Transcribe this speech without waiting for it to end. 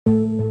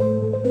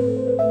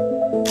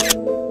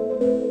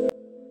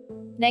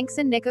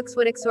Nangsan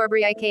Nikukswidik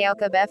Sorbri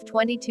Ikaukab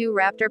F-22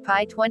 Raptor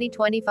Pi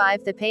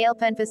 2025 The Pale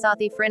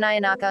Penfasati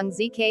Frinayanakang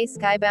ZK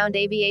SkyBound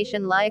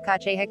Aviation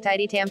Liakache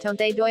Hektaidi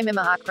Tamtonte Doi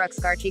Mimahakpruk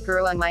Skarchi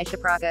Kuruang Maisha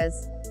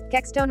Pragas.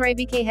 Kexton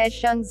Rabike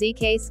Heshung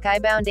ZK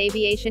SkyBound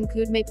Aviation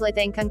Kudme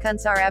Plitang Kung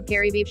Sarab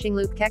Karibivshing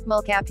Loop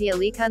Kekmul Kapia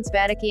Likun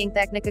Spadakiing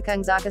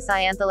Technikakung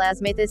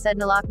Zakasayanthalas Mathis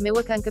Ednalak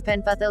Miwakun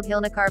Kapen Futhil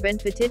Hilna Carbon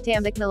Petit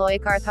Tamdik Naloy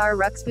Karthar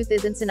Rux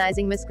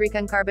Puthizansinizing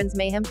Miskrikung Carbons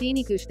Mayhem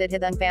Pinikush that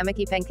Hithung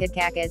Famaki Penkid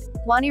Kakid.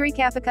 Waniri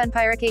Kafakun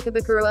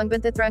Pyrakakabakuruung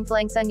Binthathrung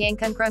Flangsung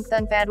Yankung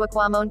Krungthung Fadwa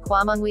Kwamon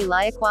Kwamung Wi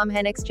Laya Kwam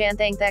Henix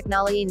Chanthang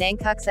Technology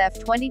Nangkux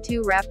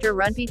F-22 Raptor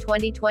Runpi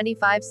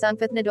 2025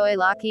 Sungfith Nadoy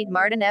Lockheed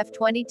Martin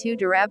F-22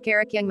 Durab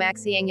Karakyung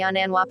Maxiang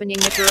Yanan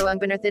Wapanyang Nikuruang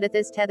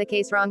Benerthithis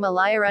Tethakase Rong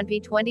Malaya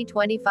Runpi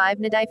 2025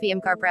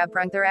 Nadiphium Karprab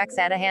Prungtharax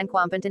Adahan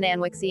Kwampantan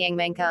Anwixiang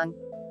Mangkung.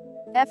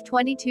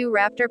 F-22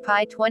 Raptor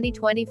Pi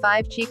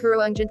 2025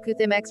 Chikuruungjant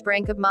Kuthim X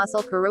Brankab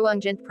Mosul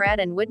Kuruungjant Pratt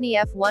and Whitney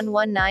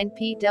F119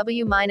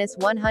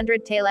 PW-100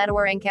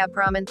 Tailatawarangkab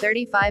Praman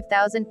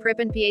 35,000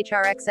 Pripan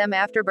PHRXM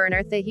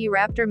Afterburner Thahi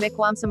Raptor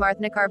Mikwam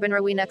Samarthna Carbon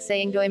Rawinuk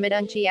Saying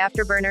Doimidungchi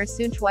Afterburner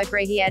Sunch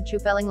Wiprehi Ad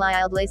Chufeling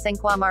Lild Laseng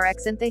Kwam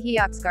RX and Thahi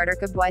Oxcarter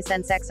Kabdwy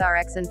Sensex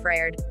RX and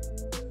Fraired.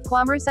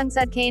 Kwamru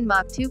Sungsud Kane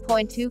Mach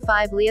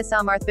 2.25 Lia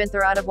Samarth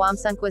Bintharada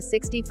Wamsunk was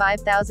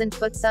 65,000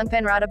 foot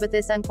Sungpen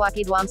Radabathis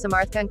Unkwakid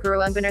Wamsamarth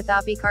Kunkuruung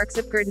Banarthapi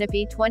Karksip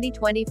Kurdnapi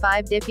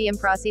 2025 Diffium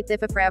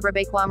Prasithifa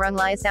Frabrabe Kwamrung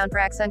Lia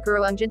Soundprax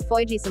Unkuruungjant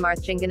Foiji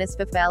Samarth Chinganis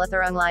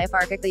Fifvalatharung Lia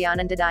Farkak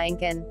Lianan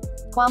Dadayankan.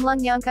 Kwamlung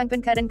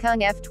Yangkungpan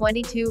Kudankung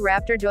F-22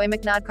 Raptor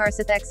Doimiknod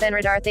Karsithek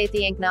Senradar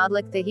Thathiank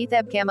Nodlik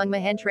Thahitheb Kamung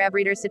Mahench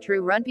Rabreader Satru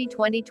Runpi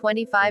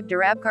 2025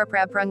 Darab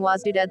Karprab Prung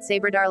Wazdudud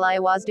Sabradar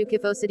Lia Wazdu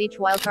Kifosidich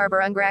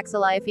Wildcarbarung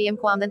Graxalia Fiam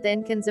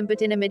Kwamthan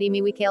Kanzimbatin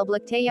Amidimi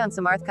Wikalblik Tayang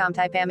Samarth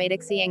Komtai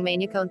Pamadik Siang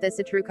Manyakontha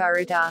Satru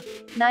Karuta.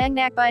 Nyang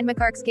Nakbine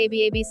Makarks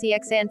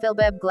KBABCX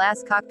Anfilbeb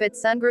Glass Cockpit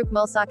Sungroup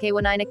Mulsake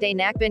Waninik Day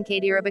Nakbin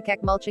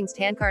Kadirabakek Mulchings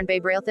Tankarn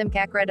Babrailthim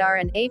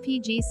Kakradar and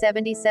APG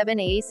 77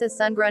 AESA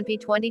Sungrunpi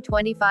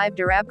 2025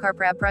 Darab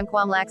Karprab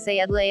Prunkwam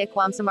Laksay Edlaya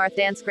Kwam Samarth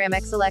Danskram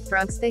X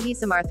Electrunks Thahi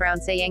Samarth Round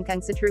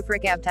Sayangkung Satru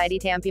Frikab Tidy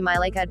Tampi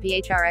Milakad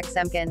PHRX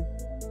Semkin.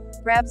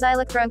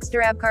 Rabzilak Runks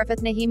Darab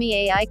Karfath Nahimi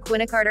AI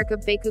Quinakarter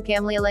Kub Faku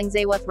Kamlia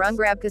Lengzawath Rung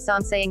Rab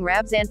Kasong saying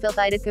Rabzan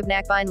Filthided Kub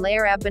Nakbine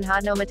Layer Abban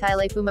Hadno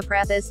Matile Fuma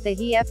Prathis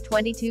Thahi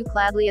F-22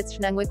 Cladliats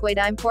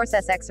Shnungwikwadaim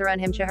Porses Exarun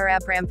Him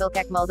Shaharab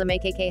Pramfilkek Mulda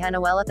Makk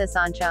Hanawelatha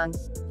Sanchung.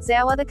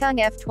 Zawathakung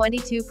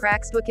F-22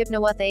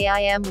 Praxtwakipnawath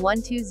AIM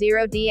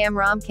 120 DM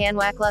Ram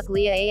Kanwakluk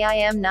Lia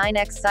AIM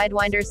 9X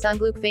Sidewinder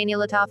Sungluk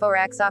Fanilatafo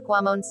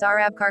Raksakwamon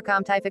Sarab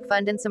Karkam Typhik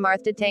Fundan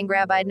Samarthed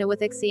Tangrab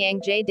Idnawithik Siang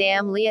J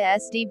Dam Lia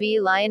SDB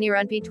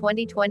Lianirunpi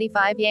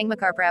 2025 Yang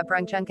Makarprab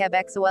Prungchung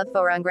Kebexawath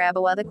Forung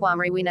Grabawath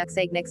Kwamri Winuk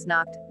Sagnix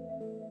Noct.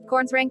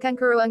 Corns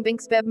Rankunkuruung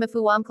Binkspeb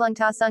Mafu Wamklung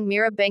Tasung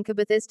Mirab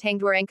Bankabathis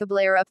Tangdwar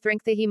Ankablayer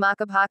Upthrink Thahi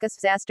Makab Hakas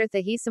Zaster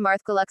Thahi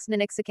Samarth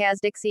Kaluxnanik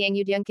Sakazdik Siang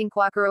Udyunking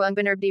Kwakaruung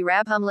Benerbdi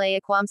Rab Humlay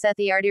Akwam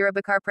Sethi Ardira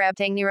Bakar Prab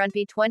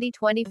Tangnirunpi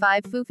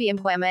 2025 Fufiam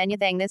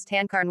Kwamanyathangnus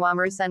Tankarn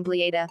Wamru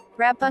Sungliada.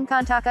 Rab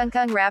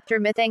Punkantakungkung Raptor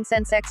Mithang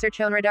Sensexer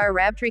Chonradar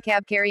Rab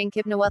Trikab Carrying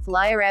Kipnawath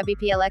Laya Rabi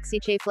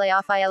PLXC Chaflay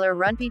Offiler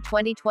Runpi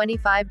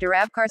 2025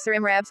 Darab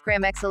Karsarim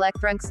Rabskram X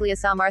Electrunks Lia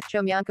Samarth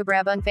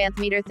Chomyankabrabung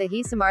Fanthmeter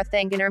Thahi Samarth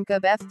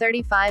Thanganurmkub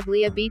F-35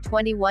 Lia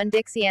B-21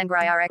 Dixie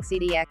Angrai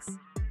RXCDX.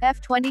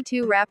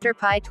 F-22 Raptor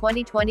Pi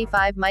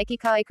 2025 Mikey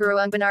Kai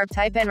Kuruung Banarb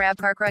Taipan Rab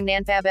Karkrung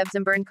Nanfab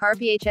Ebzimburn Kar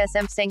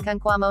PHSM Sengkung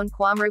Kwamon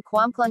Kwamru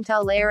Kwam Klung Ta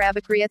Layer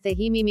Abakria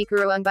Thahi Mimi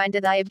Kuruung Bind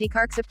Thayabdi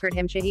Karksipkurt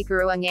Him Shahi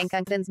Kuruung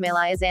Yankungthans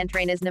Malayas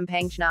Antranas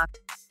Nampang Schnacht.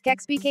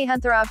 Kexbk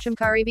Huntharabsham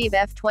Karibib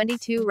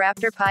F-22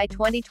 Raptor Pi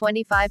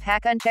 2025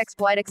 Hakun Checks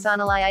Bwidik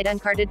Sonalai Idun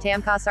Kardid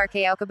Tamkasar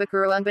Kaukaba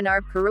Kuruung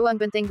Banarb Kuruung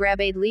Banthing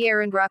Grabade Li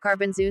Arun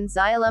Grakarbin Zun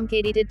Zyalum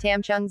Kaditid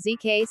Tamchung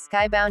ZK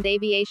SkyBound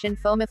Aviation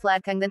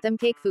Fomiflad Kungthantham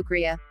Cake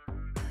Fukria.